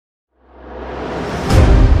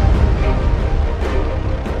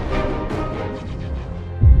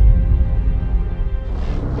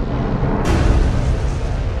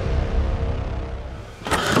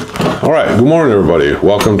Good morning, everybody.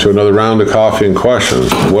 Welcome to another round of coffee and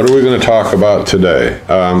questions. What are we going to talk about today?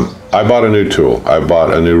 I bought a new tool. I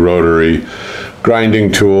bought a new rotary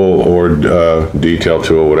grinding tool or detail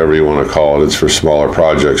tool, whatever you want to call it. It's for smaller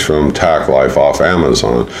projects from Tacklife off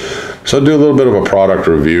Amazon. So I'll do a little bit of a product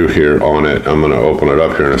review here on it. I'm going to open it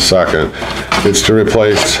up here in a second. It's to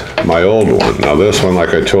replace my old one. Now this one,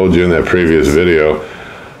 like I told you in that previous video,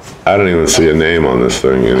 I don't even see a name on this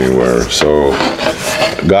thing anywhere. So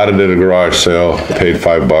got it at a garage sale, paid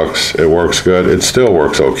 $5. It works good. It still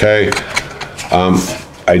works okay.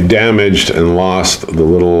 I damaged and lost the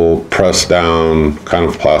little press down kind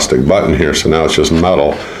of plastic button here, so now it's just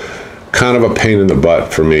metal. Kind of a pain in the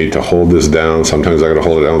butt for me to hold this down. Sometimes I gotta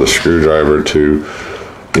hold it down with a screwdriver to,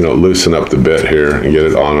 loosen up the bit here and get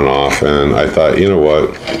it on and off. And I thought, you know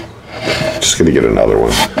what, just gonna get another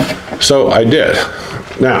one. So I did.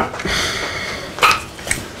 Now,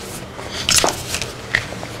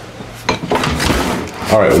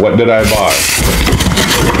 all right, what did I buy?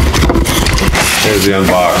 Here's the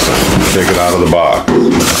unboxing. Take it out of the box.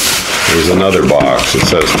 There's another box. It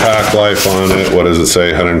says Tacklife on it. What does it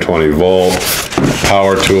say? 120 volt.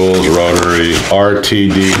 Power tools, rotary,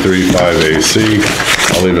 RTD35AC.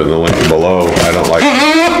 I'll leave it in the link below. I don't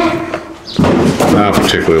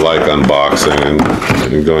particularly like unboxing and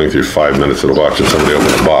going through 5 minutes of watching somebody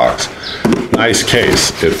open a box. Nice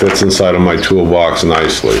case. It fits inside of my toolbox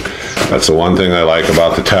nicely. That's the one thing I like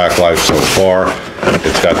about the Tacklife so far.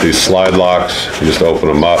 It's got these slide locks. You just open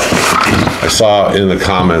them up. I saw in the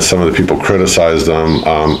comments some of the people criticized them.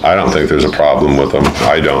 I don't think there's a problem with them.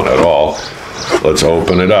 I don't at all. Let's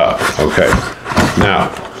open it up. Okay.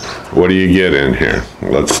 Now, what do you get in here?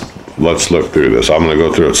 Let's look through this. I'm going to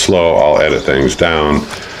go through it slow. I'll edit things down.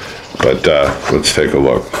 But let's take a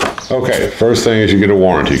look. Okay, first thing is you get a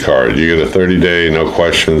warranty card. You get a 30-day, no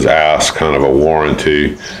questions asked kind of a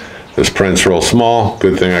warranty. This print's real small.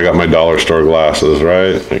 Good thing I got my dollar store glasses,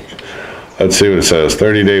 right? Let's see what it says.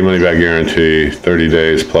 30-day money-back guarantee, 30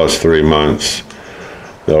 days plus 3 months.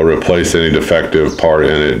 They'll replace any defective part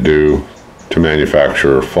in it due to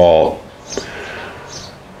manufacturer fault.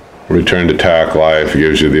 Return to Tacklife,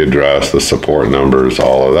 gives you the address, the support numbers,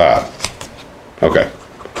 all of that. Okay.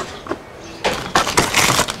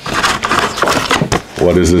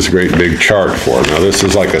 What is this great big chart for? Now this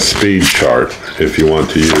is like a speed chart if you want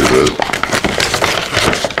to use it.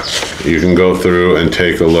 You can go through and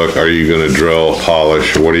take a look. Are you going to drill,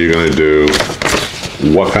 polish? What are you going to do?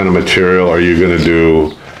 What kind of material are you going to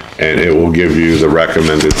do? And it will give you the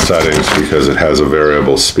recommended settings because it has a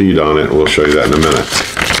variable speed on it. We'll show you that in a minute.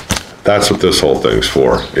 That's what this whole thing's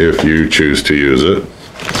for, if you choose to use it.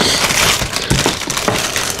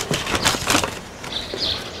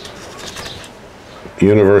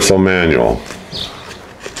 Universal manual.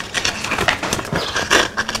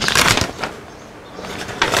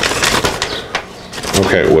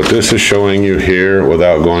 Okay, what this is showing you here,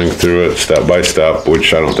 without going through it step by step,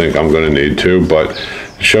 which I don't think I'm going to need to, but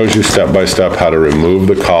it shows you step by step how to remove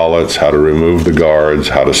the collets, how to remove the guards,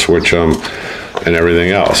 how to switch them, and everything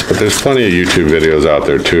else. But there's plenty of YouTube videos out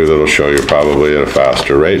there too that'll show you probably at a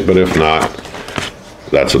faster rate, but if not,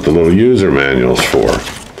 that's what the little user manual's for.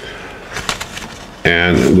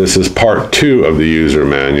 And this is part 2 of the user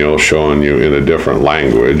manual showing you in a different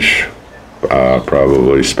language,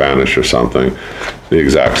 probably Spanish or something, the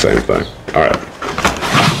exact same thing. All right.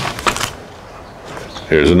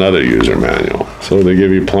 Here's another user manual. So they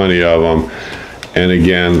give you plenty of them. And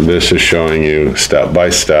again, this is showing you step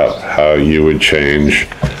by step how you would change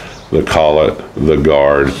the collet, the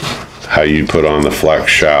guard, how you put on the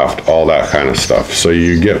flex shaft, all that kind of stuff. So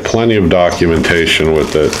you get plenty of documentation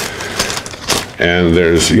with it. And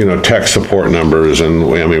there's, tech support numbers and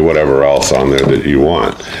whatever else on there that you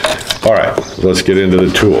want. All right, let's get into the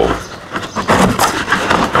tool.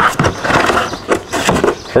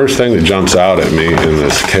 First thing that jumps out at me in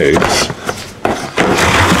this case,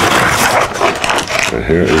 right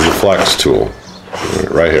here, is the flex tool,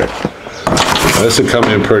 right here. This would come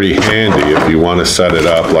in pretty handy if you want to set it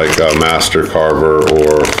up like a master carver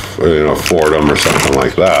or, Fordham or something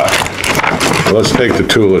like that. Let's take the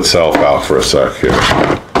tool itself out for a sec here.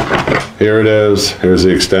 Here it is. Here's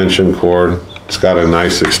the extension cord. It's got a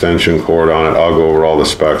nice extension cord on it. I'll go over all the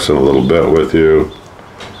specs in a little bit with you.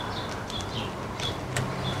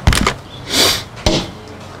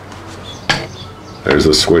 There's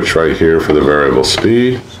the switch right here for the variable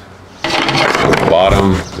speed. On the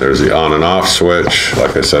bottom, there's the on and off switch.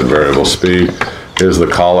 Like I said, variable speed. Here's the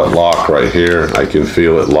collet lock right here. I can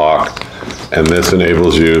feel it locked. And this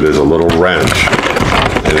enables you, there's a little wrench,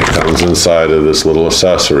 and it comes inside of this little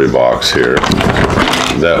accessory box here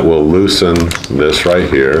that will loosen this right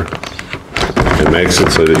here It makes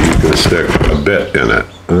it so that you can stick a bit in it.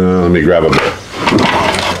 Let me grab a bit.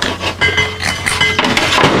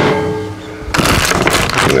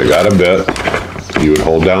 When I got a bit, you would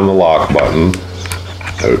hold down the lock button.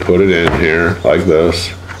 I would put it in here like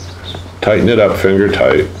this, tighten it up finger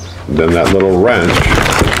tight, then that little wrench.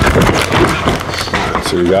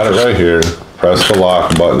 So you got it right here, press the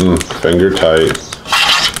lock button, finger tight.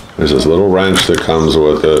 There's this little wrench that comes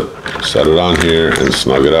with it. Set it on here and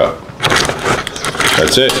snug it up.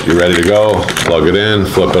 That's it, you're ready to go. Plug it in,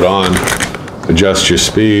 flip it on, adjust your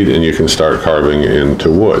speed, and you can start carving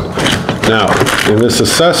into wood. Now, in this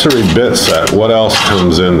accessory bit set, what else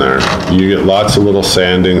comes in there? You get lots of little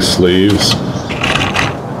sanding sleeves,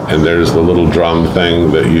 and there's the little drum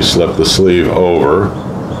thing that you slip the sleeve over.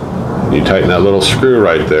 You tighten that little screw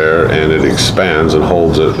right there, and it expands and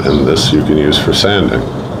holds it, and this you can use for sanding.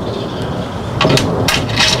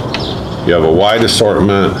 You have a wide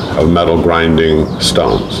assortment of metal grinding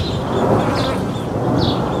stones,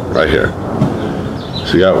 right here.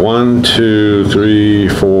 So you got 1, 2, 3,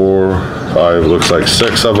 4, 5, looks like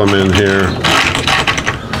 6 of them in here.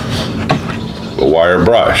 A wire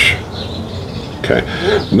brush. Okay,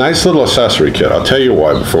 nice little accessory kit. I'll tell you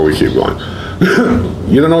why before we keep going.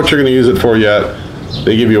 You don't know what you're going to use it for yet.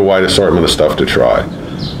 They give you a wide assortment of stuff to try.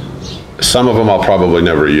 Some of them I'll probably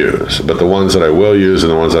never use, but the ones that I will use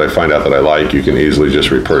and the ones that I find out that I like, you can easily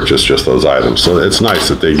just repurchase just those items. So it's nice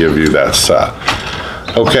that they give you that set.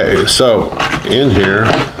 Okay, so in here,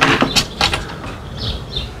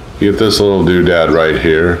 you get this little doodad right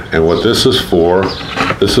here, and what this is for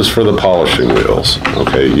the polishing wheels.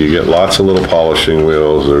 Okay, you get lots of little polishing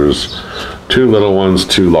wheels. There's 2 little ones,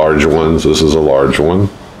 2 large ones. This is a large one.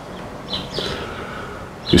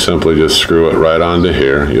 You simply just screw it right onto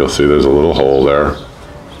here. You'll see there's a little hole there.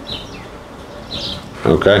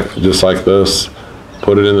 Okay, just like this.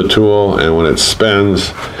 Put it in the tool, and when it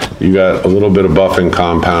spins, you got a little bit of buffing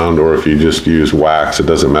compound, or if you just use wax, it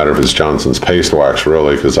doesn't matter if it's Johnson's paste wax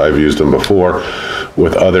really, because I've used them before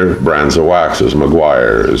with other brands of waxes,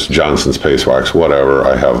 Meguiar's, Johnson's paste wax, whatever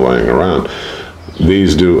I have laying around.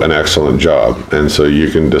 These do an excellent job, and so you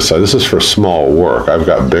can decide. This is for small work. I've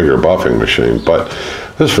got bigger buffing machine, but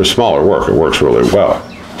this is for smaller work. It works really well.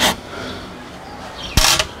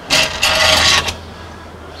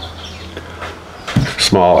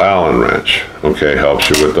 Small Allen wrench, okay, helps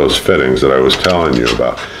you with those fittings that I was telling you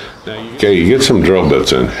about. Okay, you get some drill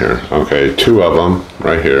bits in here, okay, 2 of them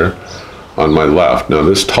right here on my left. Now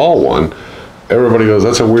this tall one, everybody goes,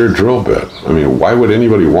 that's a weird drill bit. I mean, why would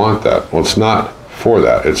anybody want that? Well, it's not for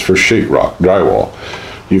that, it's for sheetrock, drywall.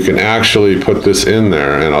 You can actually put this in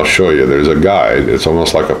there, and I'll show you, there's a guide, it's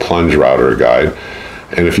almost like a plunge router guide.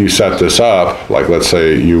 And if you set this up, like let's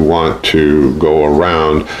say you want to go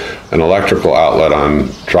around an electrical outlet on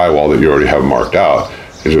drywall that you already have marked out,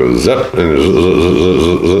 you go zip and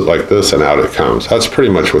zip like this, and out it comes. That's pretty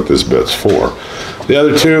much what this bit's for. The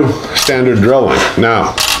other 2, standard drilling.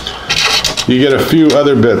 Now, you get a few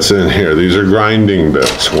other bits in here. These are grinding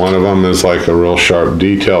bits. One of them is like a real sharp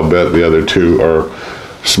detail bit. The other 2 are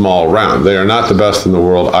small round. They are not the best in the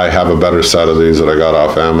world. I have a better set of these that I got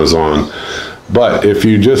off Amazon. But if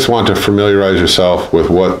you just want to familiarize yourself with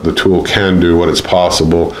what the tool can do, what it's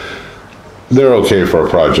possible, they're okay for a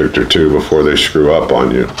project or 2 before they screw up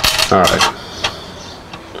on you. All right.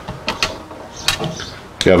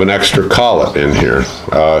 You have an extra collet in here.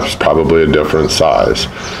 It's probably a different size.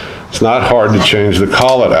 It's not hard to change the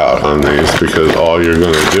collet out on these, because all you're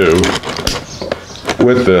going to do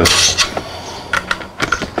with this,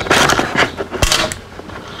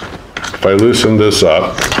 if I loosen this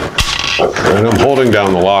up, and I'm holding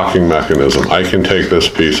down the locking mechanism, I can take this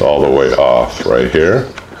piece all the way off right here.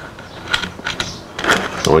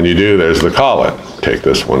 And when you do, there's the collet. Take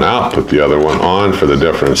this one out, put the other one on for the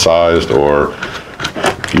different sized, or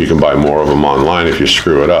you can buy more of them online if you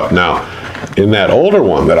screw it up. Now, in that older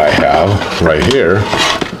one that I have right here,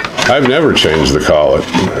 I've never changed the collet.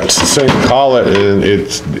 It's the same collet, and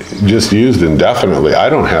it's just used indefinitely. I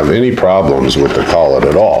don't have any problems with the collet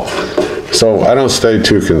at all. So I don't stay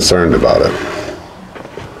too concerned about it.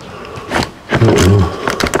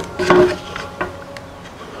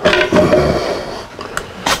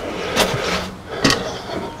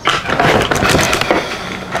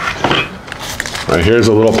 Right, here's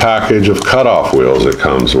a little package of cutoff wheels it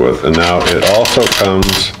comes with, and now it also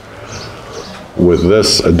comes with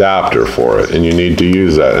this adapter for it, and you need to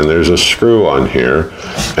use that. And there's a screw on here,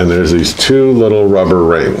 and there's these 2 little rubber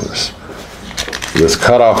rings. This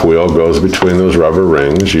cutoff wheel goes between those rubber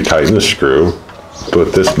rings. You tighten the screw,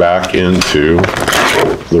 put this back into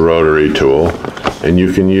the rotary tool, and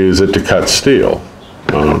you can use it to cut steel,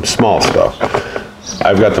 small stuff.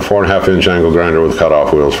 I've got the 4.5-inch angle grinder with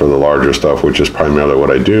cutoff wheels for the larger stuff, which is primarily what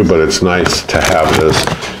I do, but it's nice to have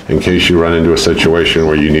this in case you run into a situation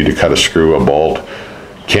where you need to cut a screw, a bolt,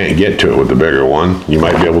 can't get to it with the bigger one. You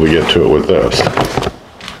might be able to get to it with this.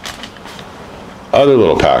 Other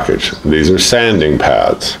little package, these are sanding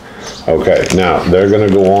pads. Okay, now they're gonna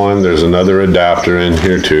go on, there's another adapter in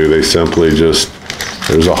here too. They simply just,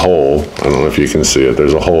 there's a hole, I don't know if you can see it,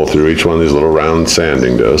 there's a hole through each one of these little round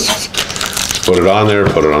sanding discs. Put it on there,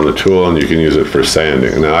 put it on the tool, and you can use it for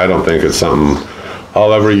sanding. Now, I don't think it's something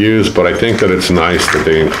I'll ever use, but I think that it's nice that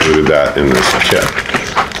they included that in this kit.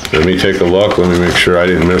 Let me take a look, let me make sure I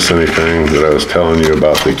didn't miss anything that I was telling you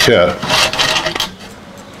about the kit.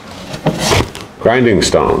 Grinding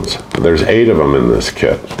stones, there's 8 of them in this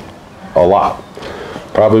kit. A lot.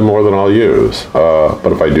 Probably more than I'll use,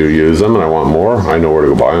 but if I do use them and I want more, I know where to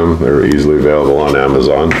go buy them. They're easily available on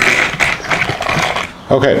Amazon.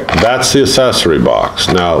 Okay, that's the accessory box.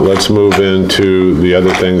 Now let's move into the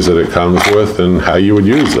other things that it comes with and how you would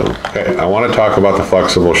use them. Okay, I want to talk about the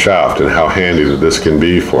flexible shaft and how handy that this can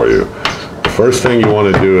be for you. The first thing you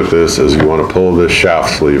want to do with this is you want to pull this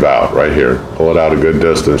shaft sleeve out right here. Pull it out a good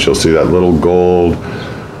distance. You'll see that little gold,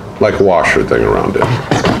 like washer thing around it.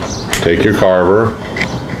 Take your carver.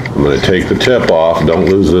 I'm going to take the tip off. Don't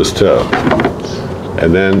lose this tip.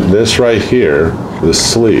 And then this right here, this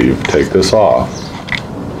sleeve, take this off.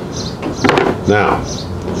 Now,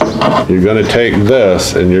 you're going to take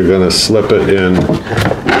this and you're going to slip it in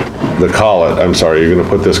the collet. I'm sorry, you're going to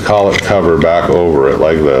put this collet cover back over it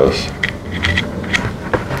like this.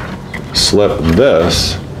 Slip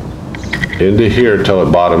this into here till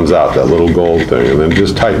it bottoms out, that little gold thing, and then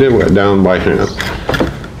just tighten it down by hand.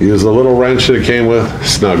 Use the little wrench that it came with,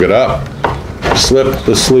 snug it up, slip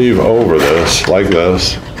the sleeve over this like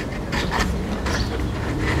this.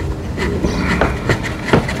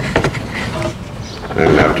 I'm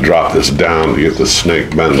gonna have to drop this down to get the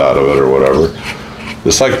snake bend out of it or whatever.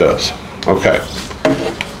 Just like this. Okay.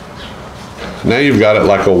 Now you've got it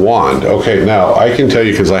like a wand. Okay, now I can tell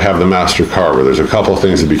you, because I have the master carver, there's a couple of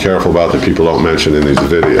things to be careful about that people don't mention in these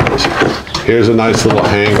videos. Here's a nice little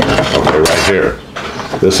hanger, okay, right here.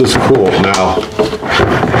 This is cool. Now,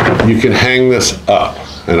 you can hang this up,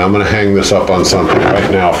 and I'm gonna hang this up on something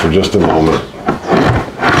right now for just a moment,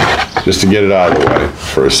 just to get it out of the way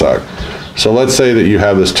for a sec. So let's say that you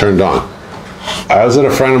have this turned on. I was at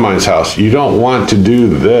a friend of mine's house. You don't want to do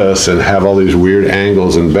this and have all these weird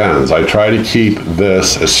angles and bends. I try to keep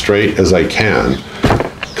this as straight as I can,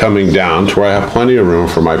 coming down to where I have plenty of room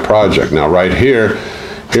for my project. Now right here,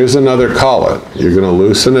 here's another collet. You're gonna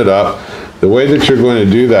loosen it up. The way that you're going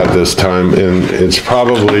to do that this time, and it's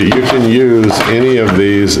probably, you can use any of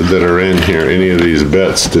these that are in here, any of these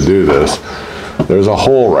bits to do this. There's a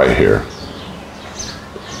hole right here.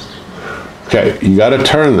 Okay, you got to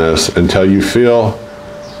turn this until you feel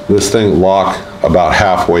this thing lock about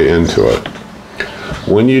halfway into it.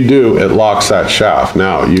 When you do, it locks that shaft.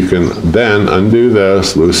 Now, you can then undo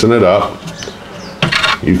this, loosen it up.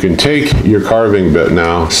 You can take your carving bit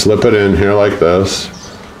now, slip it in here like this,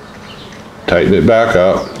 tighten it back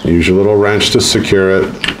up, use your little wrench to secure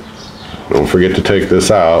it. Don't forget to take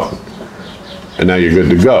this out, and now you're good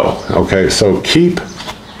to go. Okay, so keep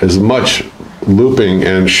as much looping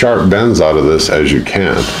and sharp bends out of this as you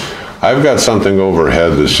can. I've got something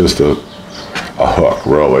overhead that's just a hook,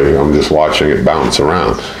 really. I'm just watching it bounce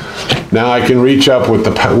around. Now I can reach up with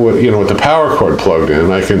the power cord plugged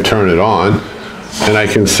in. I can turn it on, and I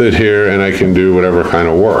can sit here and I can do whatever kind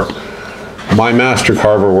of work. My master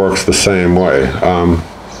carver works the same way.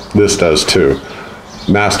 This does too.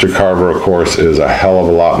 Master carver, of course, is a hell of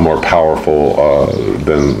a lot more powerful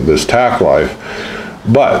than this Tacklife.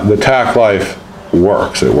 But the Tacklife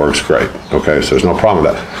works. It works great. Okay, so there's no problem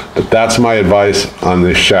with that. But that's my advice on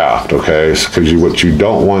this shaft. Okay, because what you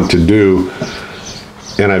don't want to do,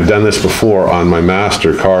 and I've done this before on my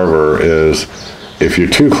master carver, is if you're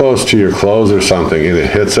too close to your clothes or something and it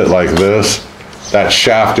hits it like this, that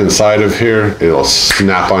shaft inside of here, it'll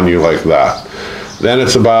snap on you like that. Then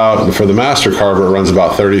it's about, for the master carver, it runs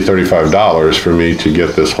about $30, $35 for me to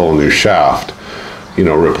get this whole new shaft,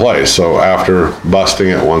 replaced. So after busting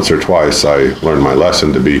it once or twice, I learned my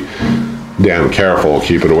lesson to be damn careful,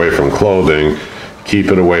 keep it away from clothing, keep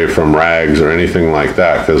it away from rags or anything like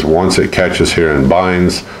that, because once it catches here and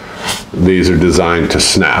binds, these are designed to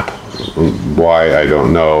snap. Why, I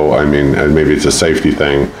don't know. I mean, maybe it's a safety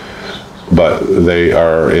thing, but they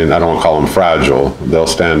are I don't want to call them fragile. They'll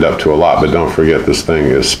stand up to a lot, but don't forget this thing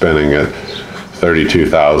is spinning at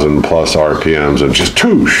 32,000 plus RPMs and just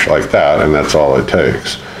toosh like that, and that's all it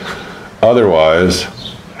takes. Otherwise,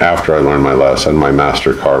 after I learned my lesson, my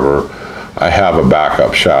master carver, I have a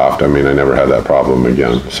backup shaft. I mean, I never had that problem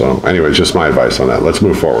again. So anyway, just my advice on that. Let's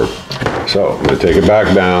move forward. So I'm going to take it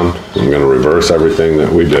back down. I'm going to reverse everything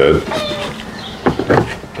that we did.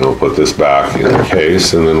 And we'll put this back in the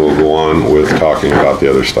case, and then we'll go on with talking about the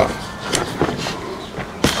other stuff.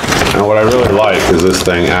 Now what I really like is this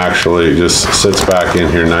thing actually just sits back in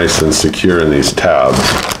here nice and secure in these tabs.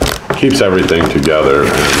 Keeps everything together,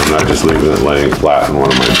 and I'm not just leaving it laying flat in one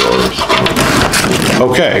of my drawers.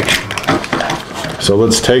 Okay, so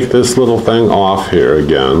let's take this little thing off here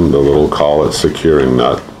again, the little, call it securing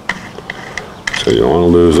nut. So you don't want to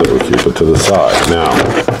lose it, we'll keep it to the side. Now,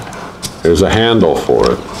 there's a handle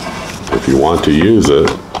for it. If you want to use it,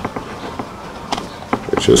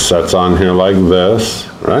 it just sets on here like this,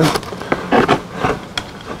 right?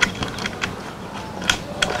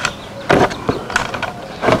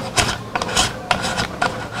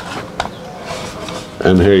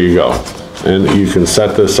 And here you go. And you can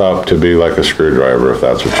set this up to be like a screwdriver if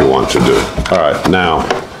that's what you want to do. All right, now,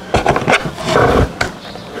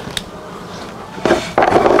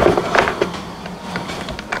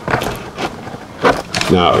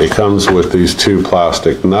 it comes with these two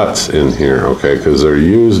plastic nuts in here, okay, because they're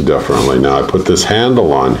used differently. Now I put this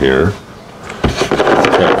handle on here.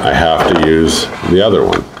 Okay, I have to use the other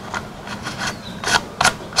one.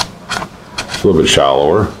 It's a little bit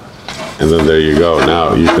shallower. And then there you go.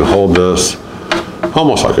 Now you can hold this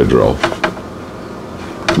almost like a drill.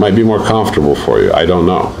 Might be more comfortable for you, I don't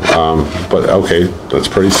know. But okay, that's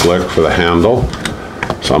pretty slick for the handle.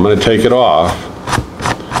 So I'm going to take it off.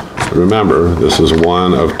 Remember, this is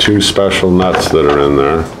one of two special nuts that are in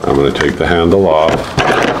there. I'm going to take the handle off.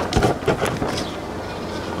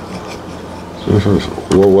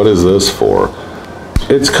 Well, what is this for?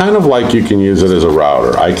 It's kind of like you can use it as a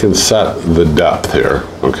router. I can set the depth here,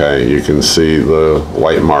 okay? You can see the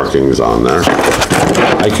white markings on there.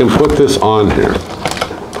 I can put this on here,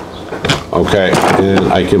 okay?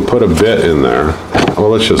 And I can put a bit in there. Well,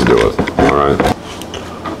 let's just do it, all right?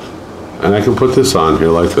 And I can put this on here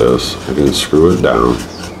like this. I can screw it down.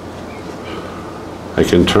 I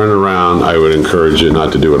can turn around. I would encourage you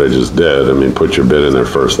not to do what I just did. I mean, put your bit in there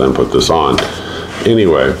first, then put this on.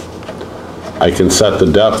 Anyway, I can set the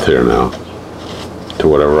depth here now to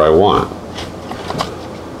whatever I want.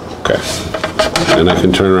 Okay. And I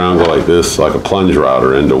can turn around and go like this, like a plunge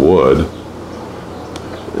router into wood.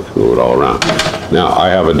 Move it all around. Now I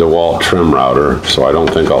have a DeWalt trim router, so I don't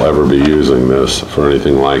think I'll ever be using this for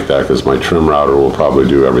anything like that, because my trim router will probably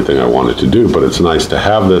do everything I want it to do, but it's nice to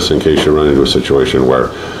have this in case you run into a situation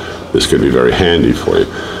where this could be very handy for you.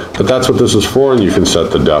 But that's what this is for, and you can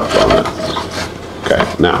set the depth on it.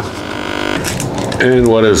 Okay, now, and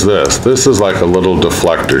what is this? This is like a little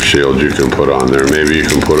deflector shield you can put on there. Maybe you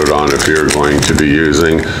can put it on if you're going to be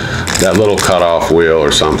using that little cutoff wheel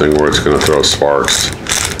or something where it's going to throw sparks,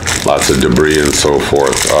 lots of debris and so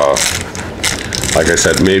forth. Like I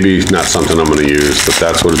said, maybe not something I'm going to use, but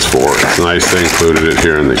that's what it's for. It's nice they included it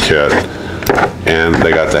here in the kit. And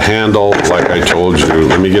they got the handle, like I told you.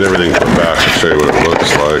 Let me get everything put back to show you what it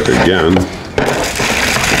looks like again.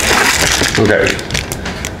 Okay.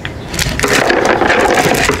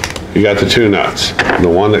 You got the two nuts. The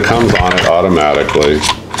one that comes on it automatically,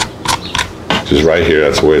 which is right here.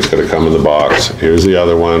 That's the way it's going to come in the box. Here's the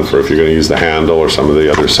other one for if you're going to use the handle or some of the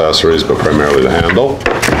other accessories, but primarily the handle.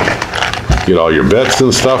 Get all your bits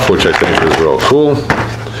and stuff, which I think is real cool.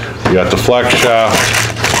 You got the flex shaft.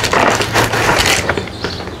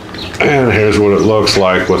 And here's what it looks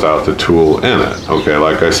like without the tool in it. Okay,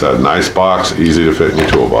 like I said, nice box, easy to fit in your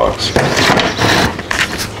toolbox.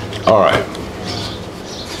 All right.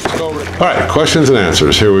 All right, questions and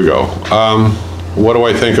answers, here we go. What do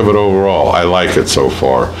I think of it overall? I like it so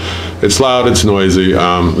far. It's loud, it's noisy.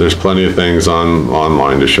 There's plenty of things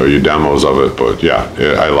online to show you demos of it, but yeah,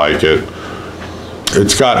 I like it.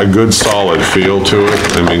 It's got a good solid feel to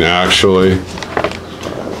it. I mean, actually,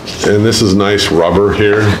 and this is nice rubber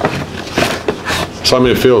here. So I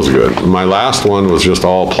mean, it feels good. My last one was just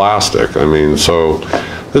all plastic. I mean, so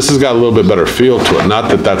this has got a little bit better feel to it. Not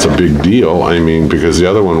that that's a big deal. I mean, because the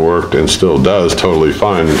other one worked and still does totally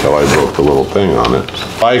fine until I broke the little thing on it.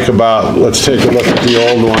 Let's take a look at the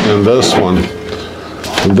old one and this one.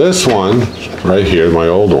 This one right here, my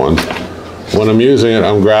old one, when I'm using it,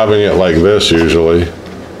 I'm grabbing it like this usually,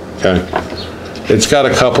 okay? It's got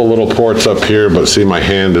a couple little ports up here, but see, my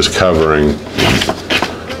hand is covering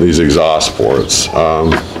these exhaust ports.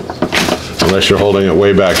 Unless you're holding it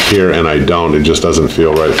way back here, and I don't, it just doesn't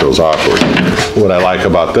feel right, it feels awkward. What I like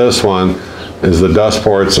about this one is the dust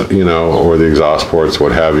ports, you know, or the exhaust ports,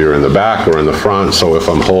 what have you, are in the back or in the front, so if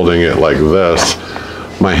I'm holding it like this,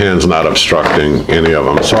 my hand's not obstructing any of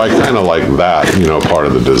them. So I kind of like that, you know, part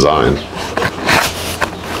of the design.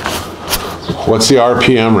 What's the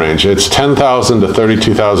RPM range? It's 10,000 to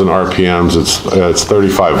 32,000 RPMs. It's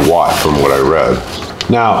 35 watt from what I read.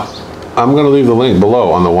 Now, I'm going to leave the link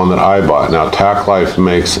below on the one that I bought. Now, Tacklife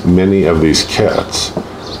makes many of these kits.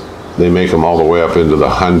 They make them all the way up into the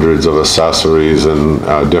hundreds of accessories and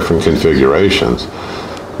different configurations.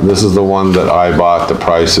 This is the one that I bought. The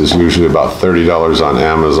price is usually about $30 on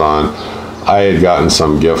Amazon. I had gotten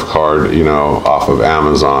some gift card, you know, off of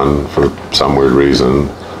Amazon for some weird reason.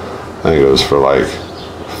 I think it was for like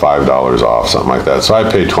 $5 off, something like that. So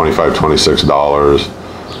I paid $25,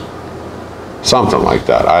 $26, something like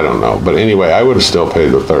that. I don't know. But anyway, I would have still paid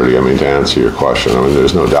the $30, I mean, to answer your question. I mean,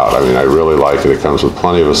 there's no doubt. I mean, I really like it. It comes with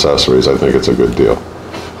plenty of accessories. I think it's a good deal.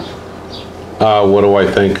 What do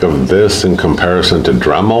I think of this in comparison to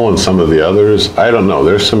Dremel and some of the others? I don't know.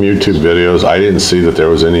 There's some YouTube videos. I didn't see that there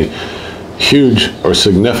was any huge or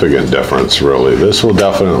significant difference, really. This will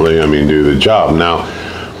definitely, I mean, do the job. Now,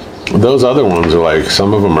 those other ones are like,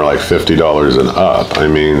 some of them are like $50 and up. I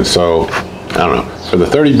mean, so, I don't know. For the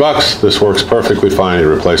 30 bucks, this works perfectly fine. It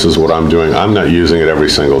replaces what I'm doing. I'm not using it every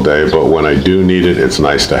single day, but when I do need it, it's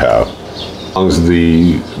nice to have.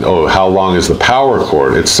 How long is the power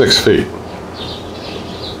cord? It's 6 feet.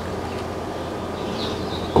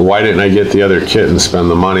 Why didn't I get the other kit and spend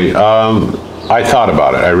the money? I thought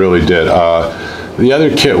about it. I really did. The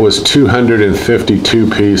other kit was 252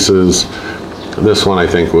 pieces. This one I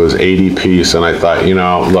think was 80 piece, and I thought, you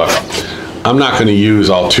know, look, I'm not going to use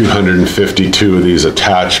all 252 of these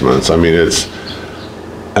attachments. I mean, it's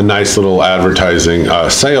a nice little advertising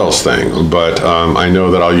sales thing, but I know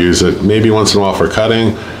that I'll use it maybe once in a while for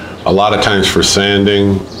cutting, a lot of times for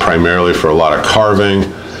sanding, primarily for a lot of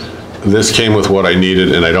carving. This came with what I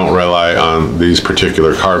needed, and I don't rely on these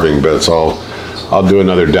particular carving bits. I'll do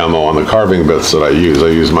another demo on the carving bits that I use. I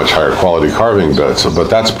use much higher quality carving bits, but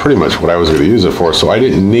that's pretty much what I was going to use it for. So I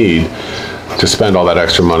didn't need to spend all that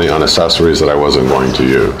extra money on accessories that I wasn't going to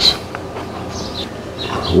use.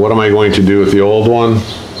 What am I going to do with the old one?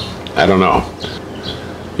 I don't know.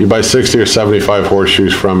 You buy 60 or 75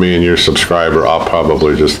 horseshoes from me and you're a subscriber, I'll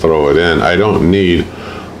probably just throw it in. I don't need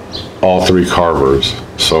all 3 carvers,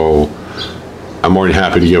 so I'm more than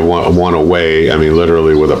happy to give one away. I mean,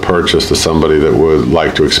 literally with a purchase to somebody that would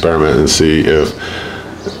like to experiment and see if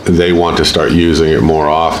they want to start using it more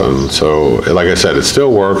often. So, like I said, it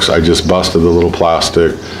still works. I just busted the little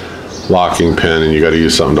plastic locking pin, and you got to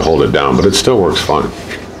use something to hold it down, but it still works fine.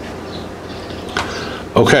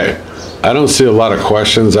 Okay, I don't see a lot of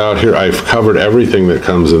questions out here. I've covered everything that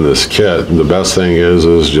comes in this kit. The best thing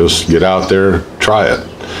is just get out there, try it.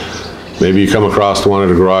 Maybe you come across one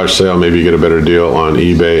at a garage sale, maybe you get a better deal on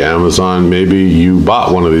eBay, Amazon, maybe you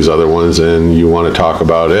bought one of these other ones and you want to talk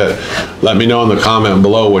about it. Let me know in the comment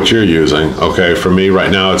below what you're using. Okay, for me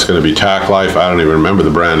right now it's going to be Tacklife. I don't even remember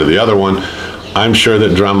the brand of the other one. I'm sure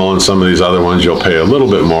that Dremel and some of these other ones you'll pay a little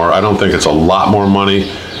bit more. I don't think it's a lot more money,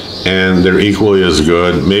 and they're equally as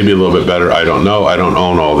good, maybe a little bit better. I don't know. I don't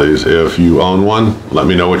own all these. If you own one, let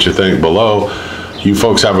me know what you think below. You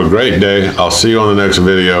folks have a great day. I'll see you on the next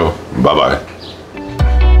video. Bye-bye.